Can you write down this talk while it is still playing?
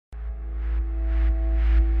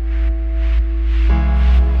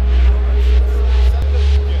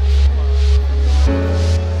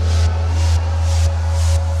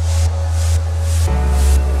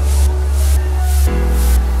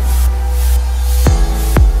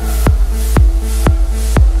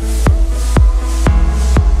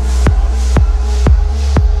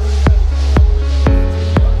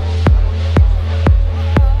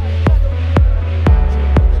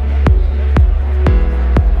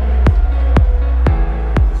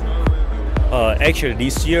Actually,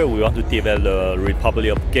 this year we want to develop the Republic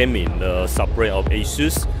of Gaming, the sub-brand of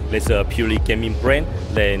ASUS. That's a purely gaming brand.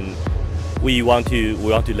 Then we want to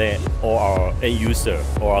let all our end user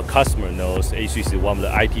or our customer knows ASUS is one of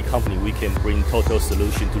the IT company. We can bring total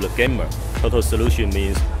solution to the gamer. Total solution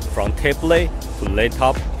means from tablet to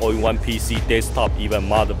laptop, all-in-one PC, desktop, even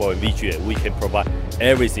motherboard, VGA. We can provide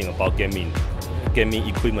everything about gaming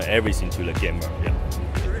equipment, everything to the gamer. Yeah.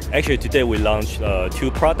 Actually, today we launched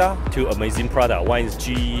two amazing products. One is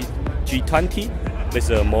G20. That's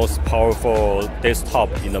the most powerful desktop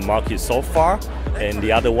in the market so far. And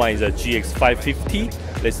the other one is a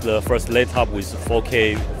GX550. That's the first laptop with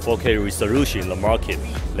 4K resolution in the market.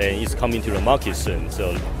 Then it's coming to the market soon.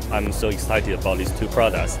 So I'm so excited about these two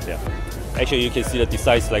products. Yeah. Actually, you can see the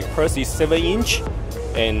design like first is 7-inch,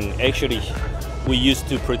 and actually we used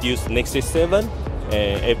to produce Nexus 7.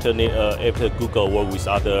 And after Google worked with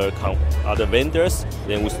other vendors,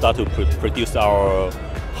 then we start to produce our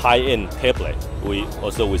high-end tablet. We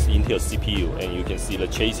also with Intel CPU, and you can see the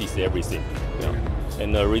chassis, everything. Yeah.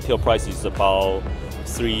 And the retail price is about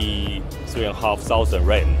 3,500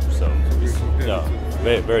 rand. So it's, yeah,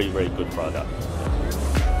 very good product.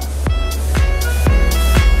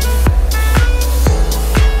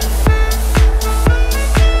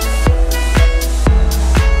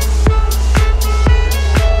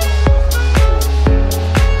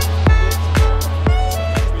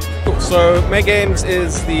 So May Games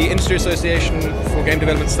is the industry association for game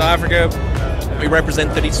development in South Africa. We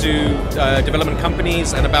represent 32 development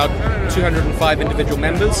companies and about 205 individual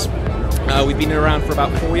members. We've been around for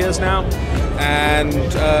about 4 years now, and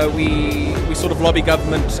we sort of lobby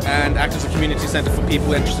government and act as a community center for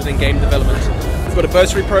people interested in game development. We've got a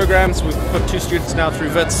bursary program, so we've put 2 students now through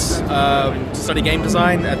WITS to study game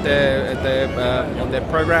design on their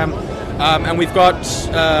program. And we've got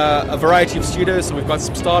a variety of studios, so we've got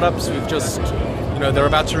some startups. We've just, they're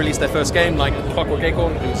about to release their first game, like Clockwork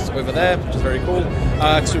Acorn, who's over there, which is very cool,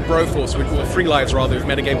 to Broforce, or Free Lives rather, who've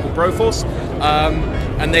made a game called Broforce.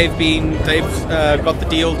 And they've got the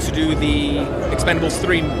deal to do the Expendables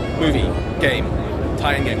 3 movie game,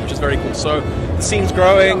 tie-in game, which is very cool. So the scene's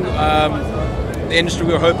growing. The industry,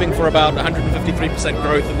 we were hoping for about 153%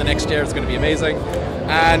 growth in the next year. It's going to be amazing.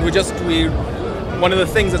 And one of the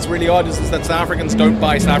things that's really odd is that South Africans don't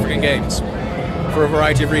buy South African games for a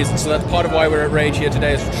variety of reasons. So that's part of why we're at rAge here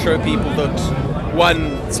today, is to show people that,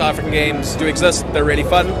 one, South African games do exist, they're really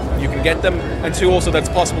fun, you can get them, and two, also that it's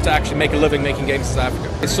possible to actually make a living making games in South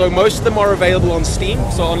Africa. So most of them are available on Steam,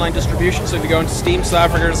 so online distribution. So if you go into Steam,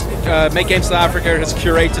 South Africa's Make Games South Africa has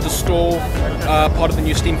curated a store, part of the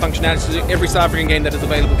new Steam functionality, so every South African game that is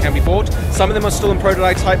available can be bought. Some of them are still in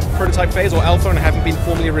prototype phase or alpha and haven't been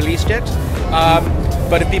formally released yet.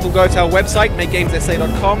 But if people go to our website,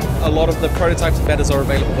 makegamesa.com, a lot of the prototypes and betas are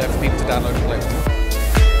available there for people to download and play.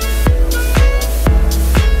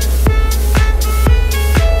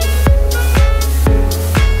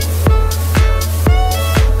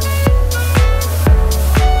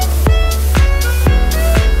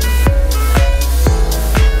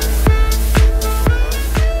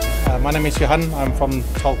 My name is Johan, I'm from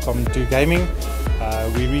Telkom Do Gaming.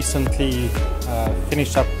 We recently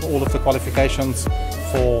finished up all of the qualifications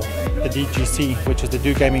for the DGC, which is the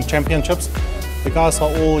Do Gaming Championships. The guys are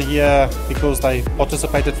all here because they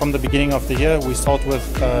participated from the beginning of the year. We start with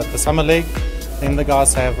the summer league, then the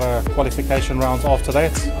guys have qualification rounds after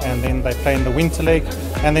that, and then they play in the winter league,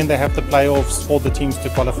 and then they have the playoffs for the teams to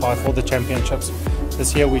qualify for the championships.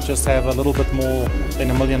 This year we just have a little bit more than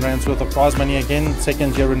R1 million worth of prize money again,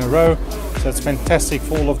 second year in a row. So it's fantastic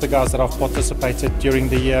for all of the guys that have participated during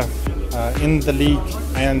the year in the league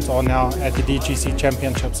and are now at the DGC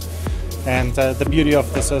Championships. And the beauty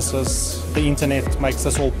of this is the internet makes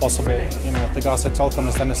this all possible. The guys at Telkom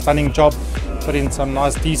has done a stunning job, put in some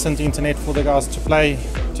nice decent internet for the guys to play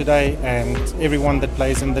today, and everyone that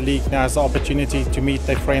plays in the league now has the opportunity to meet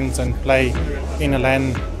their friends and play in a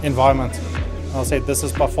LAN environment. I'll say this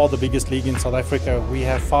is by far the biggest league in South Africa. We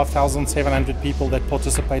have 5,700 people that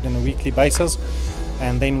participate on a weekly basis,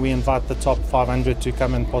 and then we invite the top 500 to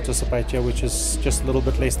come and participate here, which is just a little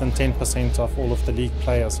bit less than 10% of all of the league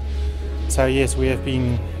players. So yes, we have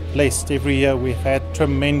been blessed. Every year we've had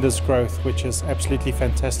tremendous growth, which is absolutely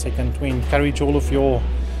fantastic, and we encourage all of your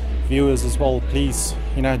viewers as well, please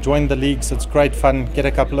join the leagues. It's great fun. Get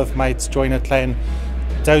a couple of mates, join a clan.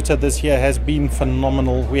 Dota this year has been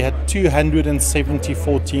phenomenal. We had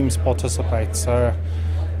 274 teams participate, so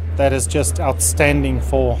that is just outstanding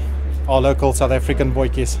for our local South African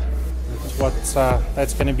boykies.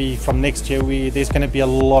 That's going to be from next year. There's going to be a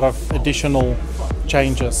lot of additional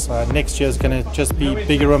changes. Next year is going to just be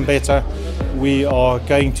bigger and better. We are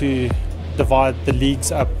going to divide the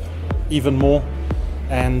leagues up even more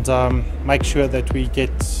and make sure that we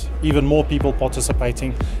get even more people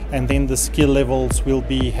participating, and then the skill levels we'll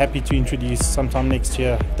be happy to introduce sometime next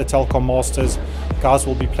year. The Telkom Masters guys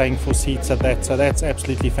will be playing for seats at that, so that's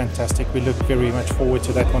absolutely fantastic. We look very much forward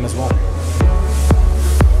to that one as well.